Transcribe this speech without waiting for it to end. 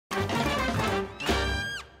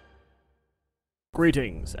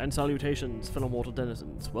Greetings and salutations, fellow mortal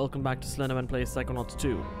denizens. Welcome back to Slenderman Plays Psychonauts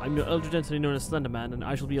 2. I'm your elder density known as Slenderman, and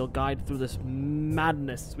I shall be your guide through this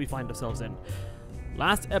madness we find ourselves in.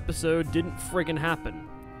 Last episode didn't friggin' happen.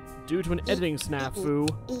 Due to an editing snafu.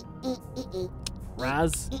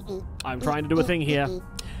 Raz, I'm trying to do a thing here.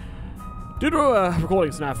 Due to a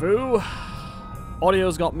recording snafu,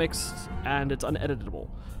 audio's got mixed and it's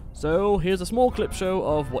uneditable. So here's a small clip show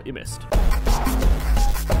of what you missed.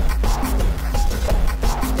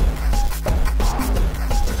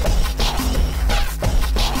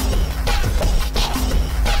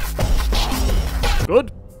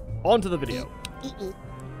 Good. On to the video.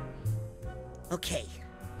 Okay.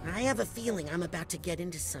 I have a feeling I'm about to get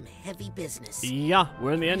into some heavy business. Yeah,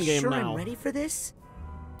 we're in the end game sure now. I'm ready for this?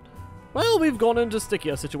 Well, we've gone into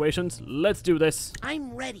stickier situations. Let's do this.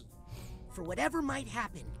 I'm ready for whatever might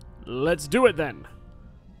happen. Let's do it then.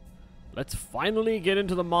 Let's finally get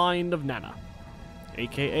into the mind of Nana,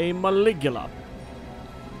 aka Maligula.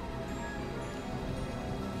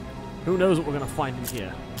 Who knows what we're gonna find in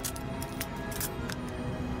here?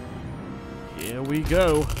 Here we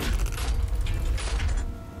go.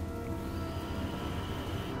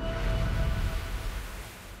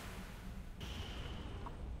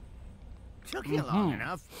 Took you long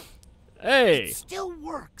enough. Hey! It still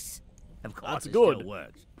works. Of course That's it good. still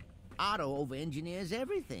works. Otto over-engineers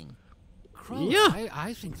everything. Crow, Yeah.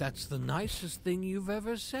 I think that's the nicest thing you've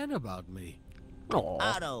ever said about me. Aw.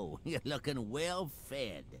 Otto, you're looking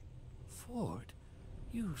well-fed. Ford,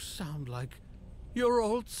 you sound like your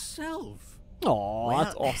old self. Aw,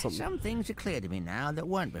 that's Well, awesome. Some things are clear to me now that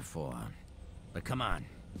weren't before. But come on,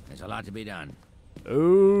 there's a lot to be done.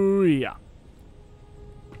 Oh, yeah.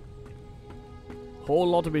 Whole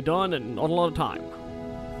lot to be done and not a lot of time.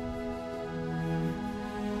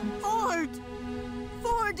 Ford!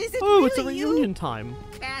 Ford, is it Oh, really it's a reunion time.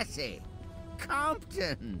 Cassie,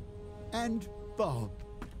 Compton. And Bob.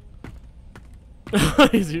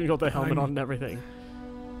 He's even got the helmet on and everything.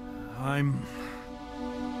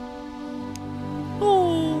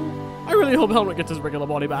 Oh, I really hope Helmet gets his regular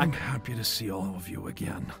body back. I'm happy to see all of you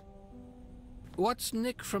again. What's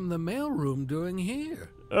Nick from the mailroom doing here?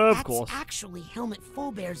 Of That's course. actually Helmet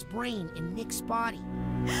Fullbear's brain in Nick's body.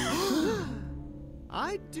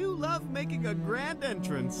 I do love making a grand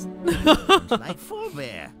entrance. Like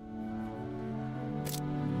Forebear.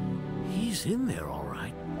 He's in there, all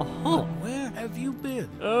right. Uh-huh. Where have you been?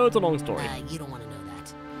 Oh, it's a long story. You don't want to know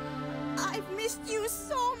that. I've missed you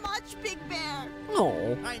so much, Big Bear.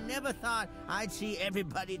 Oh, I never thought I'd see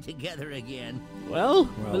everybody together again. well,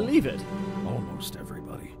 Well. believe it. Almost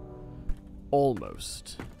everybody.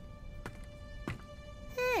 Almost.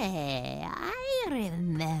 Hey, I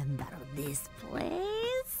remember this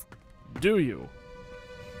place. Do you?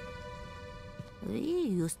 We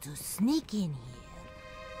used to sneak in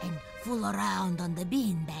here and fool around on the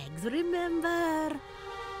beanbags, remember?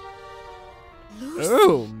 Lucy.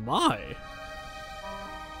 Oh, my.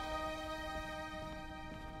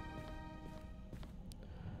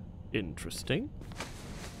 Interesting.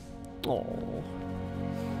 Oh.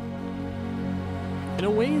 In a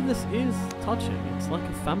way, this is touching. It's like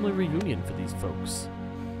a family reunion for these folks.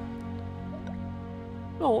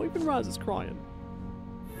 Oh, even Raz is crying.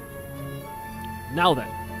 Now then,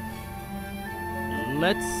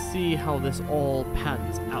 let's see how this all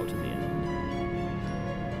pans out in the end.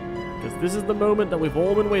 Because this is the moment that we've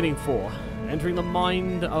all been waiting for, entering the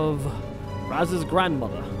mind of Raz's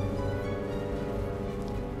grandmother.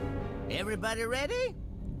 Everybody ready?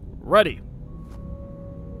 Ready.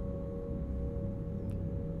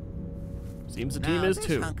 Seems the team Now, is this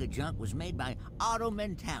too. hunk of junk was made by Auto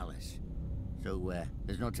Mentalis. So,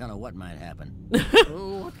 there's no telling what might happen.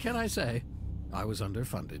 Oh, what can I say? I was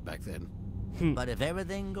underfunded back then. But if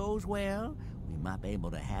everything goes well, we might be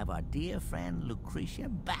able to have our dear friend Lucretia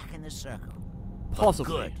back in the circle. For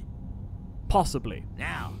Possibly. good. Possibly.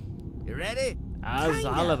 Now, you ready? As Kind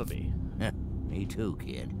I'll of. ever be. Me too,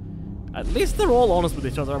 kid. At least they're all honest with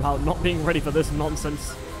each other about not being ready for this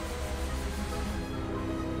nonsense.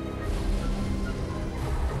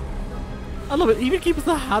 I love it. He even keeps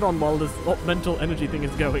the hat on while this mental energy thing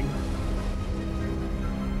is going.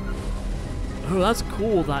 Oh, that's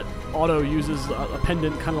cool that Otto uses a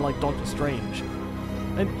pendant kind of like Doctor Strange.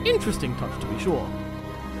 An interesting touch, to be sure.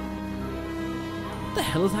 What the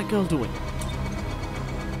hell is that girl doing?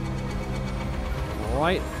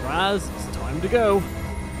 Alright, Raz, it's time to go.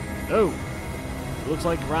 Oh, looks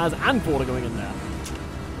like Raz and Ford are going in there.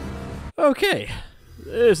 Okay,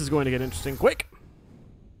 this is going to get interesting quick.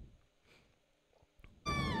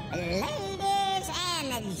 Ladies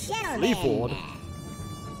and gentlemen, Lee Ford.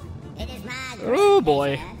 It is my Oh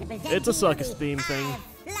boy, pleasure to present it's a to circus you theme thing.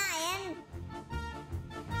 Flying,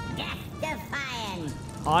 death-defying,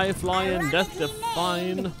 High-flying,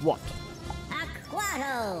 death-defying, what?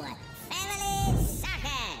 Aquato Family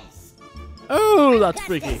Circus. Oh, that's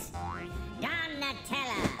freaky.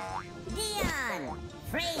 Donatella, Dion,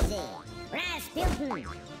 Frazee, Rasputin,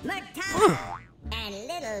 Murtala, and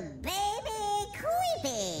little baby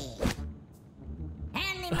Creepy.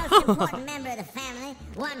 And the most important member of the family,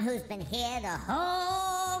 one who's been here the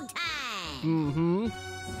whole time. Mm-hmm.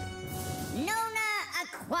 Nona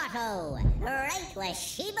Aquato, right where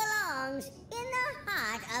she belongs, in the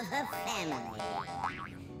heart of her family.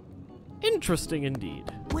 Interesting indeed.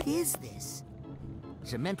 What is this?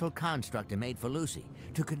 It's a mental construct I made for Lucy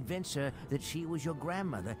to convince her that she was your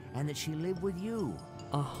grandmother and that she lived with you.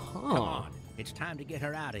 Come Uh-huh. on, it's time to get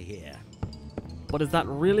her out of here. But is that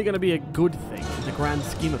really going to be a good thing in the grand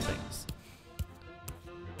scheme of things?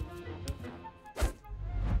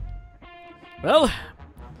 Well,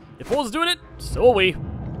 if Paul's doing it, so are we.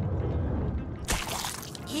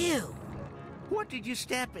 Ew. What did you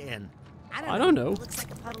step in? I don't know. It looks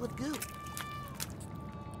like a puddle of goo.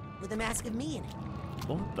 With a mask of me in it.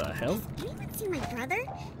 What the hell? Anyone see my brother?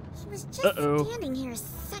 He was just Uh-oh. standing here a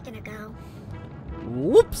second ago.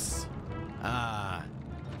 Whoops.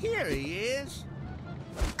 Here he is.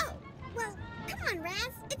 Oh, well, come on, Raz.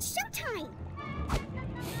 It's showtime.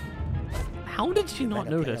 How did she not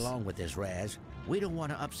Better play notice? along with this, Raz. We don't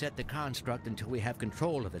want to upset the construct until we have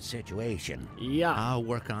control of the situation. Yeah. I'll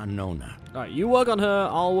work on Nona. Alright, you work on her,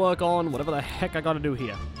 I'll work on whatever the heck I gotta do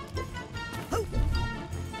here.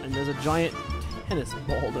 And there's a giant tennis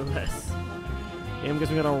ball no less. Okay, I'm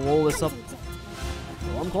guessing we gotta roll this up.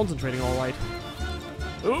 Well, I'm concentrating alright.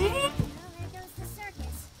 Ooh! Oh, there goes the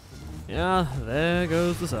circus. Yeah, there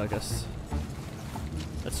goes the circus.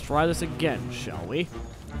 Let's try this again, shall we?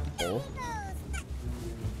 Oh.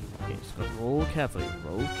 Okay, just gotta roll carefully.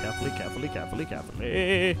 Roll carefully, carefully, carefully,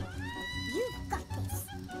 carefully. You've got this.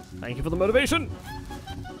 Thank you for the motivation.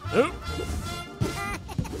 Oh.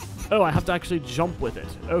 Oh, I have to actually jump with it.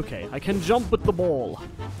 Okay, I can jump with the ball.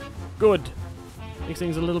 Good. Makes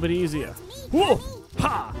things a little bit easier. Whoa!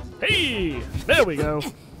 Ha! Hey! There we go.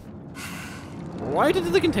 Right into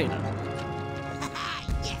the container.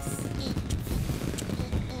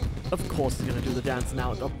 Of course he's gonna do the dance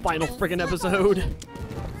now at the final friggin' episode.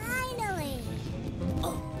 Finally.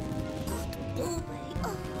 Oh,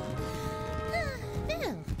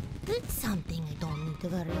 well, that's something I don't need to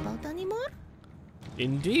worry about anymore.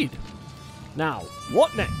 Indeed. Now,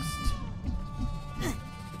 what next?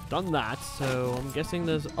 Done that, so I'm guessing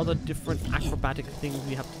there's other different acrobatic things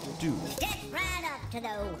we have to do. Step right up to the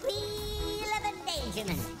wheel of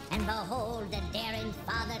endangerment and behold the daring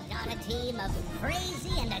father-daughter team of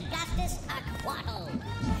Frazee and Augustus Aquato.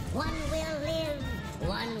 One will live,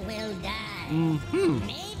 one will die. Mm-hmm.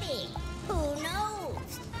 Maybe. Who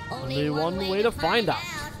knows? Only one way to find out.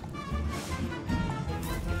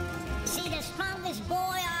 See the strongest boy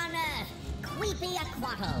on earth, Creepy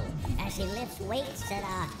Aquato, as he lifts weights that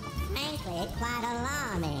are, frankly, quite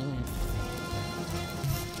alarming.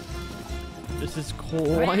 This is quite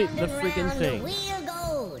Round the and friggin' round thing. The wheel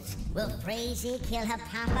goes. Will Frazee kill her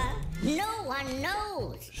papa? No one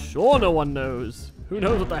knows. Sure no one knows. Who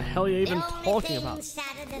knows what the hell you're even The only talking thing about?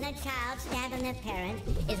 sadder than a child stabbing their parent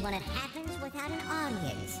is when it happens without an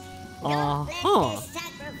audience. Don't Uh-huh. let this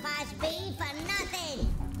sacrifice be for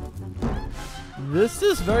nothing. This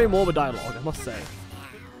is very morbid dialogue, I must say.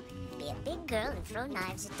 Be a big girl and throw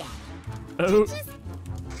knives at Dad. Oh,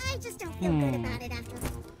 I just don't feel good about it after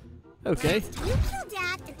this. okay. You kill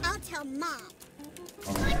Dad, and I'll tell Mom.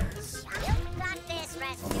 You've got this,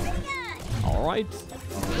 Rasputin. Alright.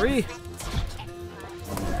 3.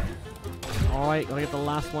 Alright, gotta get the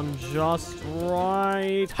last one just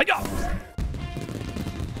right. Hi-ya!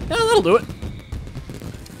 Yeah, that'll do it.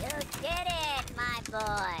 You did it, my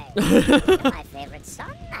boy. You're my favorite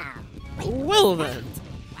son now. Well then.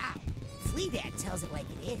 Wow. Flea Dad tells it like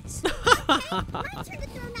it is. My turn to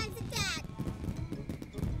throw knives at Dad.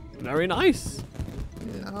 Very nice.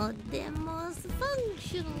 Not the most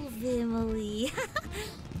functional family.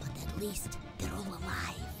 But at least they're all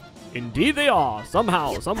alive. Indeed they are,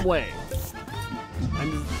 somehow, some way.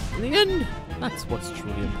 And in the end, that's what's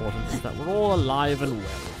truly important, is that we're all alive and well.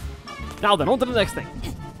 Now then, on to the next thing.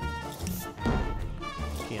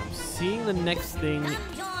 Okay, I'm seeing the next thing. Come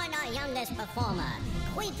join our youngest performer,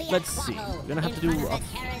 Creepy Let's see, Aquato, we're gonna have in to do front a of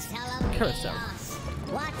the carousel of carousel. chaos.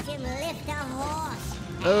 Watch him lift a horse.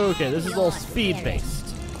 Okay, this is all Your speed-based.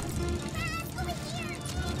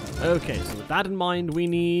 Okay, so with that in mind, we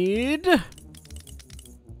need...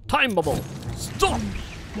 Time bubble. Stop!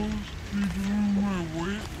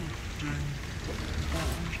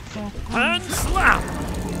 And slap!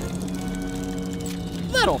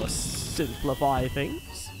 That ought to simplify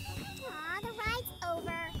things. Aw, the ride's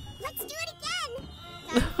over. Let's do it again.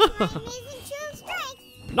 Time for my amazing chill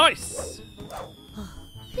strength. Nice! Oh,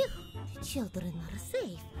 phew. The children are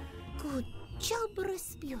safe. Good job,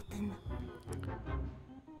 Rasputin.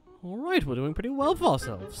 Alright, we're doing pretty well for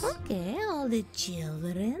ourselves. Okay, all the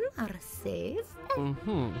children are safe.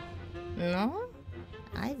 Mm-hmm. No,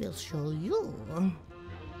 I will show you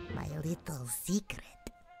my little secret.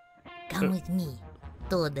 Come with me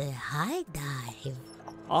to the high dive.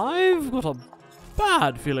 I've got a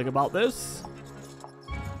bad feeling about this.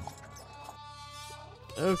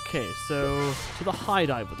 Okay, so to the high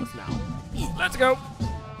dive with us now. Let's go!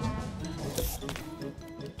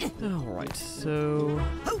 Alright, so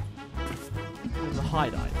the high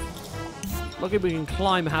dive. Look if we can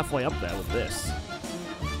climb halfway up there with this.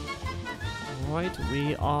 Alright,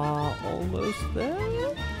 we are almost there.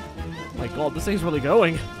 Oh my god, this thing's really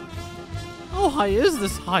going. How high is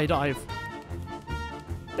this high dive?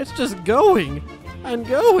 It's just going and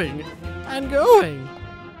going and going.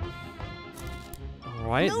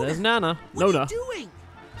 Alright, there's Nana. What Nona. are you doing?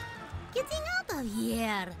 Getting out of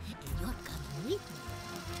here. And you're coming with me.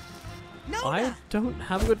 Nona! I don't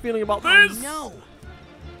have a good feeling about Oh, this. no!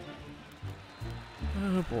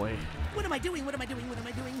 Oh boy. What am I doing? What am I doing? What am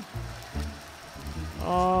I doing?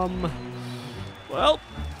 Well,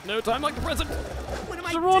 no time like the present. What am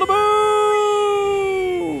I Geronimo!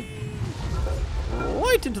 doing?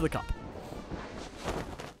 Right into the cup.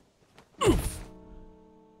 Oof.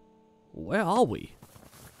 Where are we?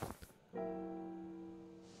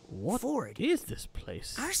 What Ford. is this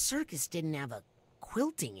place? Our circus didn't have a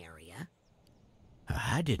quilting area.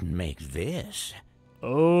 I didn't make this.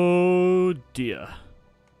 Oh dear.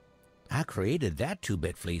 I created that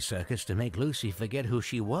two-bit flea circus to make Lucy forget who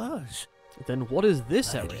she was. Then what is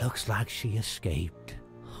this But it area? looks like she escaped.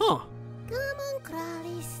 Huh. Come on,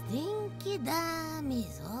 Crowley. Stinky Dam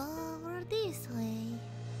is over this way.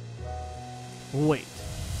 Wait.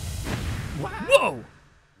 Whoa!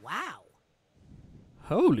 Wow.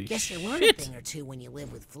 Holy Guess you learn a shit! thing or two when you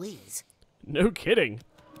live with fleas. No kidding.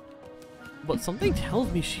 But something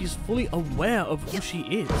tells me she's fully aware of who she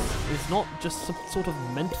is. It's not just some sort of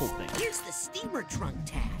mental thing. Here's the steamer trunk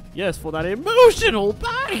tag. Yes, for that emotional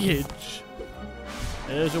baggage.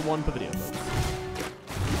 There's your one per video, folks.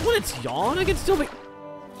 When it's yawn, I can still be...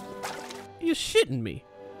 You're shitting me.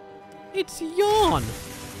 It's yawn.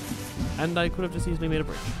 And I could have just easily made a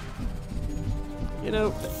bridge. You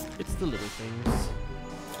know, it's the little things.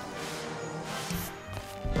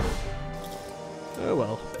 Oh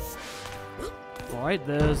well. Alright,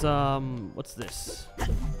 there's, what's this?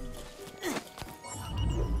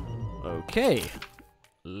 Okay.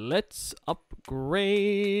 Let's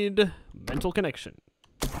upgrade mental connection.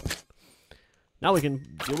 Now we can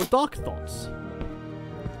deal with dark thoughts.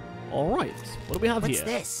 Alright, what do we have What's here?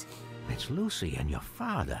 this? It's Lucy and your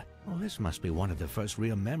father. Well, this must be one of the first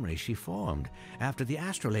real memories she formed after the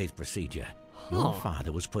astrolabe procedure. Your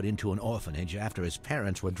father was put into an orphanage after his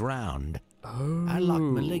parents were drowned. Oh. I locked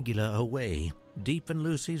Maligula away, deep in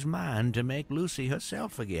Lucy's mind, to make Lucy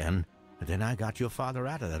herself again. Then I got your father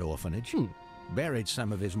out of that orphanage, buried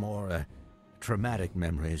some of his more traumatic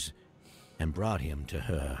memories, and brought him to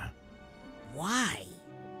her. Why?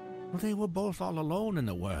 Well, they were both all alone in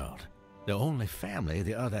the world, the only family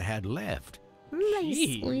the other had left. My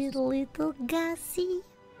Jeez. sweet little Gussie.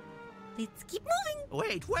 Let's keep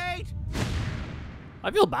moving. Wait! I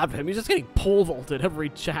feel bad for him. He's just getting pole vaulted every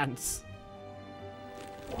chance.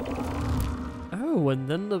 Oh, and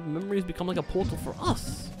then the memories become like a portal for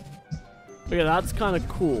us. Okay, that's kind of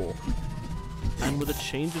cool. And with a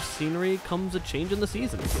change of scenery comes a change in the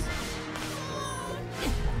seasons.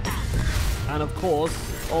 And of course,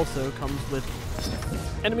 it also comes with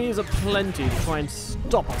enemies aplenty to try and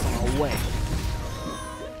stop us on our way.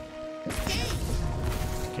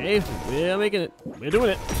 Okay, we're making it. We're doing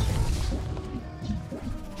it.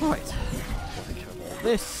 Alright. Take care of all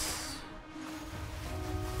this.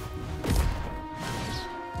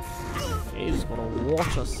 Okay, just gotta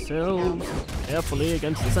watch ourselves carefully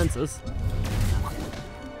against the sensors.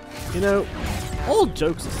 You know, all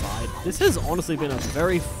jokes aside, this has honestly been a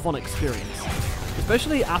very fun experience.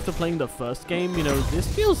 Especially after playing the first game, you know, this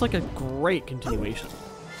feels like a great continuation.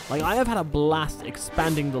 Like, I have had a blast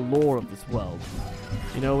expanding the lore of this world.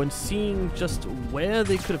 You know, and seeing just where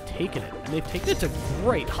they could have taken it. And they've taken it to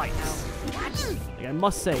great heights. Like, I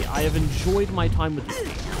must say, I have enjoyed my time with this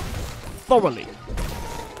game. Thoroughly.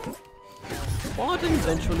 But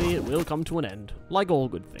eventually it will come to an end, like all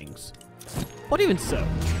good things. But even so,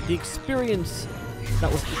 the experience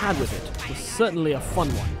that was had with it was certainly a fun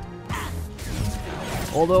one.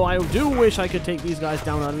 Although I do wish I could take these guys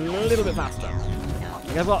down a little bit faster.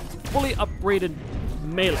 Like I've got fully upgraded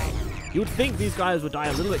melee. You'd think these guys would die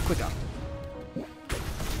a little bit quicker.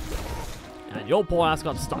 And your poor ass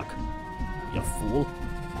got stuck. You fool.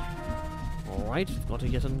 Alright, got to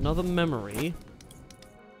get another memory.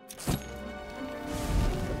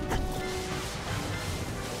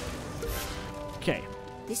 Okay.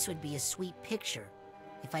 This would be a sweet picture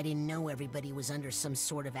if I didn't know everybody was under some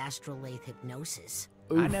sort of astrolabe hypnosis.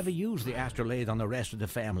 I never used the astrolabe on the rest of the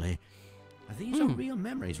family. These are real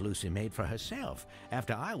memories Lucy made for herself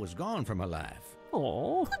after I was gone from her life.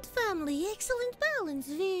 Aww. Good family, excellent balance,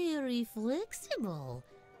 very flexible.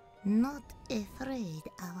 Not afraid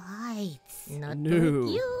of heights. Not No.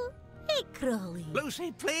 like you, hey, Crowley.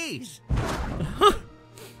 Lucy, please!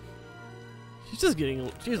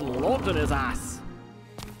 She's launching his ass.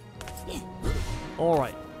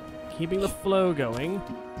 Alright. Keeping the flow going.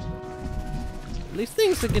 At least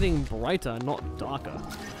things are getting brighter, not darker.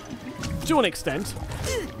 To an extent.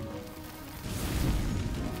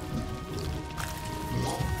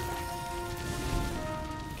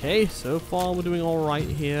 Okay, so far we're doing alright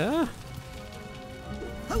here.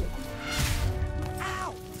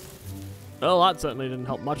 Well, that certainly didn't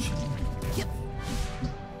help much.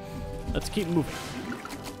 Let's keep moving.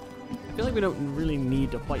 I feel like we don't really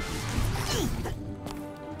need to fight.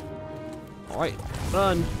 Alright,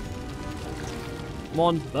 burn. Come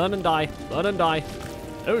on, burn and die. Burn and die.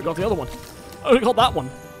 Oh, we got the other one. Oh, we got that one.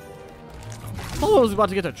 Oh, I was about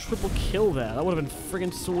to get a triple kill there. That would have been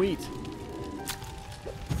friggin' sweet.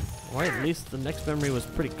 Alright, at least the next memory was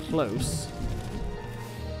pretty close.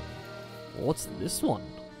 What's this one?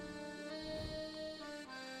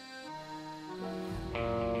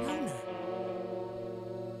 Nona,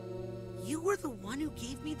 you were the one who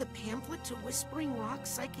gave me the pamphlet to Whispering Rock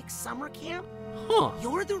Psychic Summer Camp? Huh.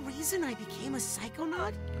 You're the reason I became a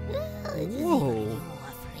psychonaut? Whoa. You were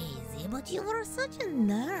crazy, but you were such a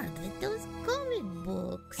nerd with those comic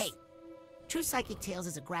books. Hey, True Psychic Tales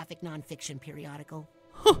is a graphic non-fiction periodical.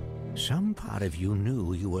 Some part of you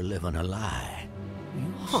knew you were living a lie.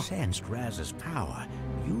 You sensed Raz's power.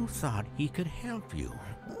 You thought he could help you.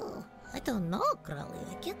 Oh, I don't know, Crowley.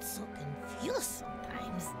 I get so confused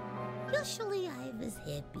sometimes. Usually I was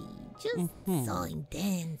happy, just sawing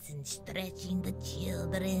dance and stretching the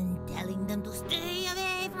children, telling them to stay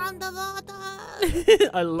away from the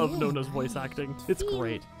water. I love Nona's voice acting. It's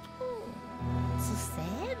great. So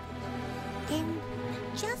sad. And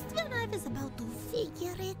just when I was about to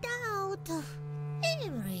figure it out,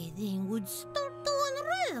 everything would start to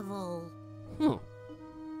unravel.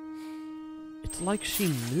 It's like she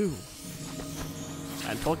knew.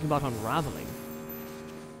 And talking about unraveling.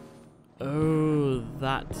 Oh,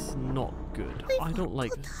 that's not good. I don't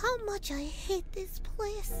like But how much I hate this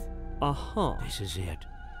place. Uh-huh. This is it.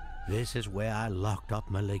 This is where I locked up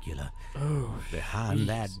Maligula. Oh, Behind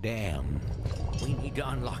that dam. We need to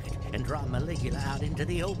unlock it and draw Maligula out into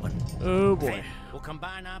the open. oh boy. Then we'll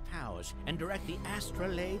combine our powers and direct the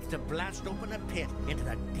astrolabe to blast open a pit into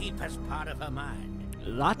the deepest part of her mind.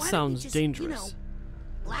 That Why don't we sounds just, dangerous.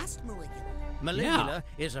 Blast Maligula. Maligula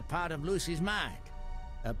is a part of Lucy's mind.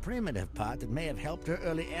 A primitive part that may have helped her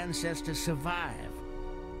early ancestors survive.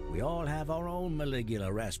 We all have our own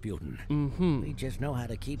Maligula, Rasputin. We just know how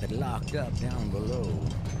to keep it locked up down below.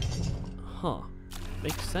 Huh.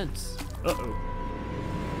 Makes sense. Uh-oh.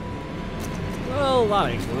 Well, that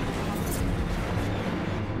ain't good.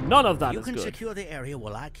 None of that You is can good. secure the area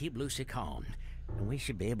while I keep Lucy calm. And we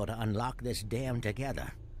should be able to unlock this dam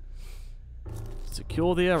together.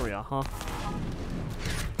 Secure the area, huh?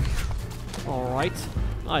 Alright.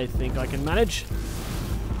 I think I can manage.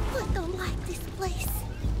 I don't like this place.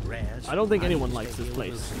 Raz, I don't think anyone need to likes stay this here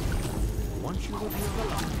with place. Lucy. Once you reveal the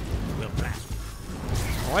lock, we'll blast.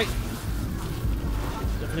 Alright.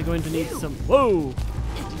 Definitely going to need some... Whoa!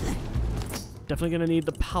 Definitely going to need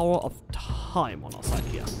the power of time on our side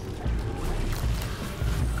here.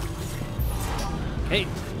 Hey,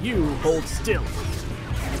 you hold still.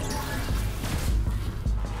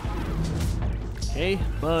 Okay,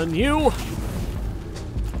 burn you.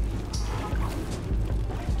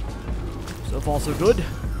 So far, so good.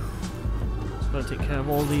 Just gotta take care of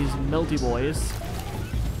all these melty boys.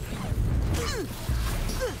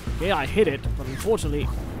 Okay, I hit it, but unfortunately,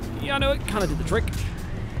 yeah, no, it kind of did the trick.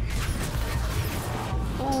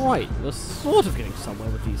 Alright, we're sort of getting somewhere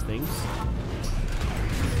with these things.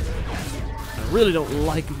 I really don't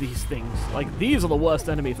like these things. Like, these are the worst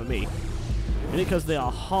enemy for me. Mainly because they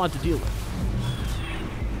are hard to deal with.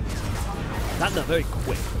 That and they're very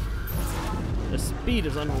quick. The speed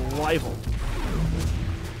is unrivaled.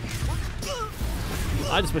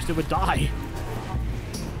 I just wish they would die.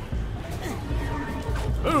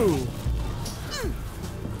 Ooh!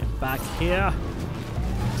 Get back here.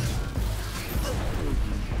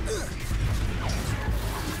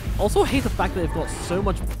 Also hate the fact that they've got so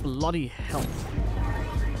much bloody health.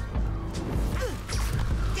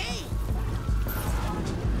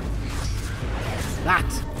 That!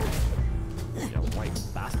 You white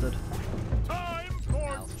bastard. Time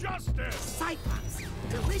for justice! Cyclops,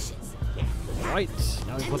 delicious. Right,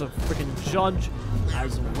 now we've got a freaking judge,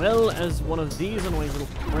 as well as one of these annoying little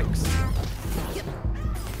pricks.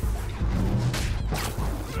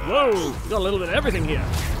 Whoa! We got a little bit of everything here.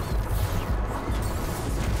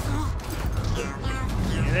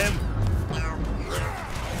 Get him!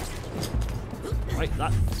 Right,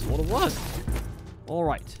 that sort of was.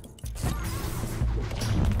 Alright.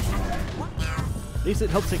 At least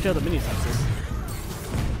it helps take care of the mini sexes.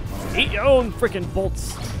 Eat your own freaking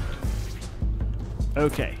bolts!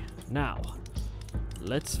 Okay, now,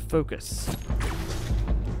 let's focus.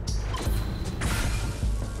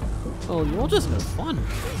 Oh, you're just no fun.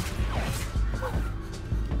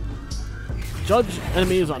 Judge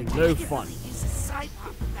enemies are no fun.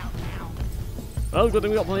 Well, good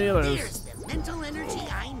thing we got plenty of those. There's the mental energy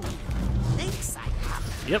I need. Thanks,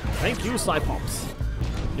 Cyclops. Yep, thank you, Cypops.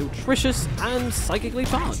 Nutritious and psychically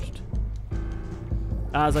charged.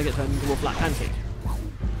 As I get turned into a flat pancake.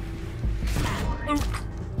 Ooh.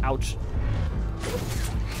 Ouch.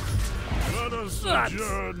 Let us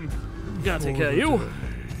adjourn. Gotta take care of you.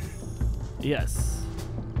 Yes.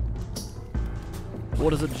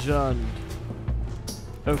 What is adjourned?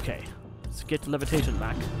 Okay. Let's get levitation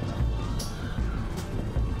back.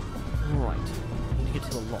 Alright. Need to get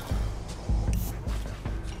to the lock.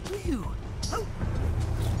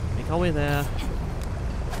 Make our way there.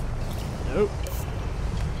 Nope.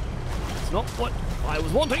 It's not what I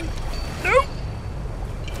was wanting. Nope!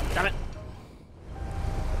 Damn it.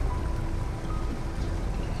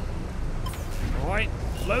 Alright,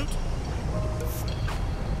 float.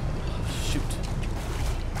 Shoot.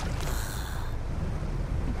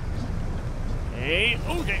 Hey,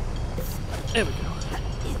 okay. There we go.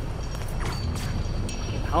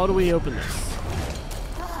 How do we open this?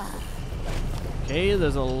 Okay,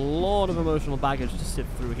 there's a lot of emotional baggage to sift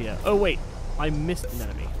through here. Oh wait, I missed an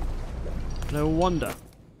enemy. No wonder.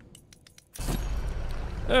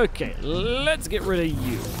 Okay, let's get rid of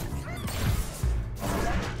you.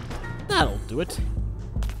 That'll do it.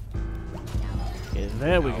 Okay,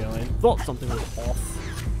 there we go. I thought something was off.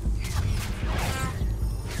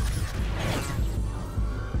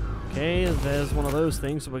 Okay, there's one of those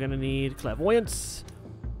things, so we're gonna need clairvoyance.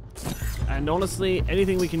 And honestly,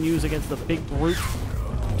 anything we can use against the big brute,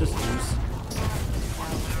 just use.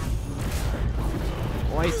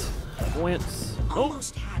 Right, clairvoyance.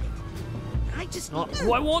 Almost had it. I just Not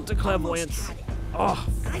who I want to clairvoyance. Oh,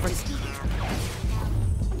 frick.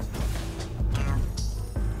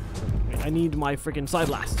 Wait, I need my freaking side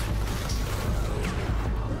blast.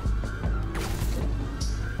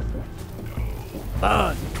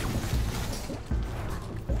 Burn.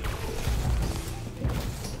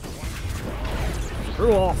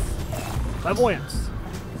 Screw off. Clairvoyance.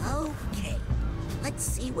 Okay. Let's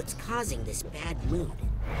see what's causing this bad mood.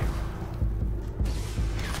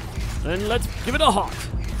 Then let's give it a heart.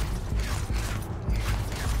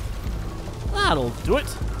 That'll do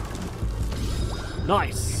it.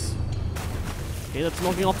 Nice. Okay, that's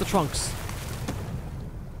knocking off the trunks.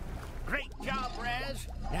 Great job, Rez.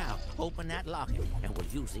 Now, open that locket, and we'll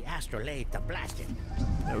use the astrolabe to blast it.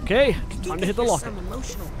 Okay, time to hit the locket. Some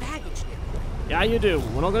emotional baggage there. Yeah, you do.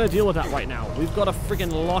 We're not going to deal with that right now. We've got a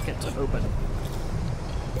freaking locket to open.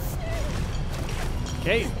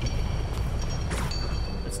 Okay.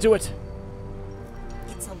 Let's do it.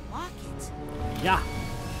 It's a locket. Yeah.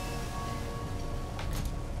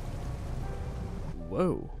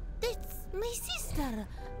 Whoa. That's my sister,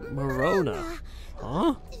 Morona.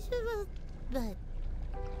 Huh? But,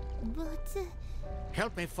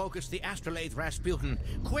 Help me focus the astrolabe, Rasputin.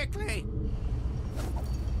 Quickly!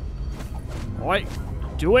 Alright,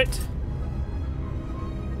 do it.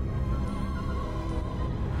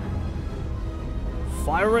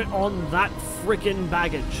 Fire it on that freaking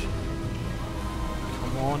baggage.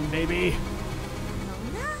 Come on, baby.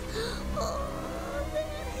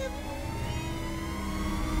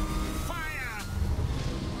 Fire!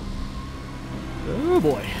 Oh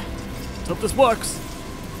boy. Let's hope this works.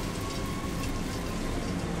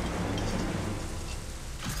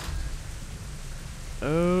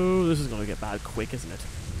 Oh, this is gonna get bad quick, isn't it?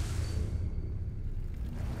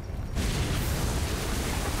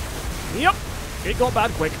 Yep. It got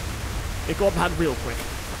bad quick. It got bad real quick.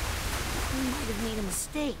 We might have made a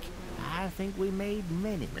mistake. I think we made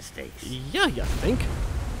many mistakes. Yeah, you think?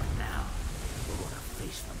 But now, we're gonna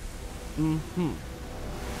face them. Mm-hmm.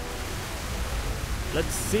 Let's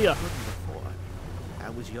see ya. Before, I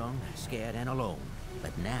was young, scared, and alone.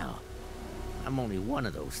 But now, I'm only one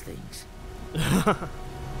of those things.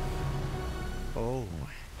 Oh,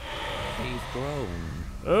 he's grown.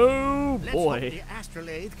 Oh Let's boy. hope the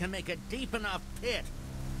astrolabe can make a deep enough pit.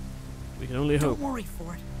 We can only hope. Don't worry,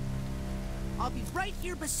 Fort. I'll be right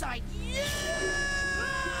here beside you.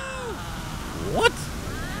 What?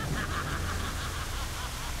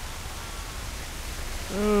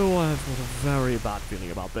 Oh, I've got a very bad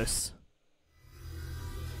feeling about this.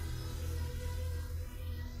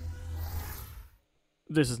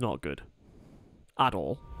 This is not good. At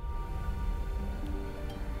all.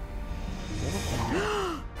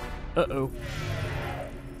 Uh-oh.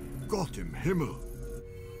 Gott im Himmel.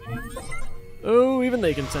 Oh, even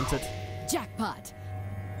they can sense it. Jackpot.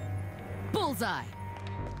 Bullseye.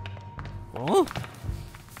 Oh?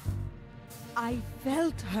 I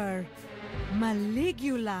felt her.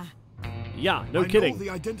 Maligula. Yeah, no I kidding. know the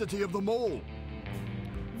identity of the mole.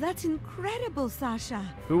 That's incredible, Sasha.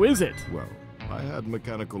 Who is it? Well, I had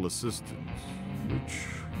mechanical assistance, which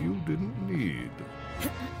you didn't need.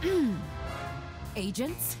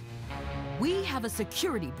 Agents, we have a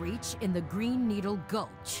security breach in the Green Needle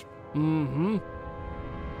Gulch. Mm-hmm.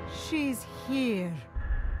 She's here.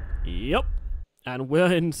 Yep. And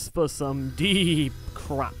we're in for some deep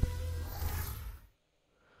crap.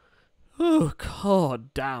 Oh,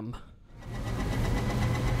 god damn.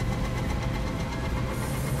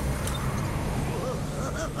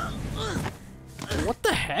 What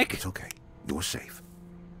the heck? It's okay. You're safe.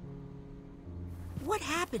 What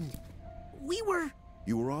happened? We were...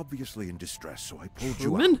 You were obviously in distress, so I pulled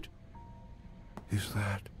Truman? you out. Is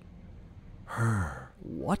that her?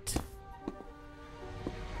 What?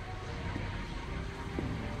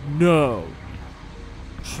 No.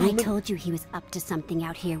 I told you he was up to something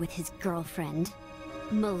out here with his girlfriend.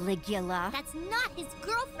 Maligula. That's not his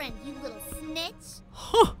girlfriend, you little snitch.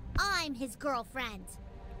 Huh. I'm his girlfriend.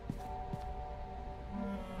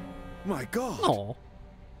 My God! Oh.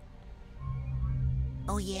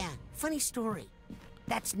 Oh yeah, funny story.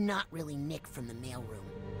 That's not really Nick from the mailroom.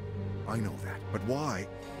 I know that, but why?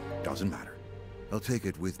 Doesn't matter. I'll take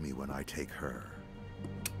it with me when I take her.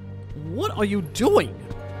 What are you doing?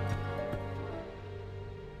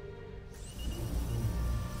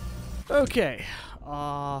 Okay.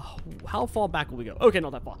 How far back will we go? Okay,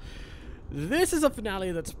 not that far. This is a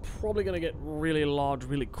finale that's probably going to get really large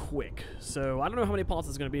really quick. So I don't know how many parts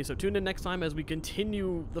it's going to be, so tune in next time as we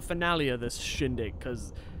continue the finale of this shindig,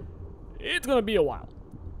 because it's going to be a while.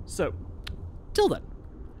 So, till then,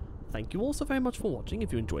 thank you all so very much for watching.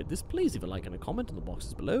 If you enjoyed this, please leave a like and a comment in the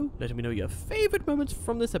boxes below, letting me know your favorite moments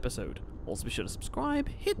from this episode. Also be sure to subscribe,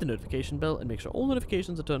 hit the notification bell, and make sure all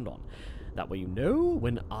notifications are turned on. That way you know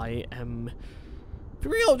when I am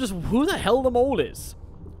figuring out just who the hell the mole is.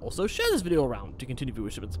 Also, share this video around to continue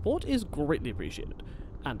viewership and support is greatly appreciated.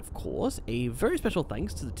 And of course, a very special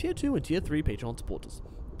thanks to the Tier 2 and Tier 3 Patreon supporters.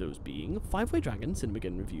 Those being Five Way Dragon,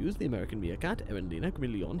 Cinemageddon Reviews, The American Meerkat, Erin Lena,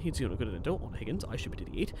 Grimilion, Hitsuno Kodento, On Higgins,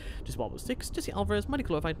 iShip88, Jisbarbo 6, Jesse Alvarez, Mighty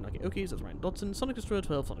Chlorified, Naki Okis, that's Ryan Dodson, Sonic Destroyer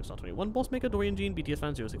 12, Sonic Star 21, Bossmaker, Dorian Jean, BTS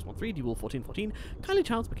Fan 0613, D-Wolf 1414, Kylie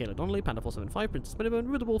Childs, Michaela Donnelly, Panda 475, Princess Spinnybone,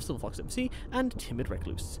 Rude the Wolf, Silver Fox MC, and Timid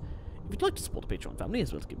Recluse. If you'd like to support the Patreon family,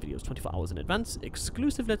 as well as get videos 24 hours in advance,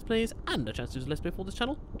 exclusive Let's Plays, and a chance to use a Let's Play for this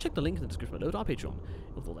channel, check the link in the description below to our Patreon.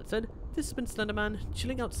 And with all that said, this has been Slenderman,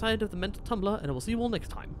 chilling outside of the mental tumbler, and I will see you all next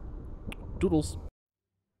time. Doodles.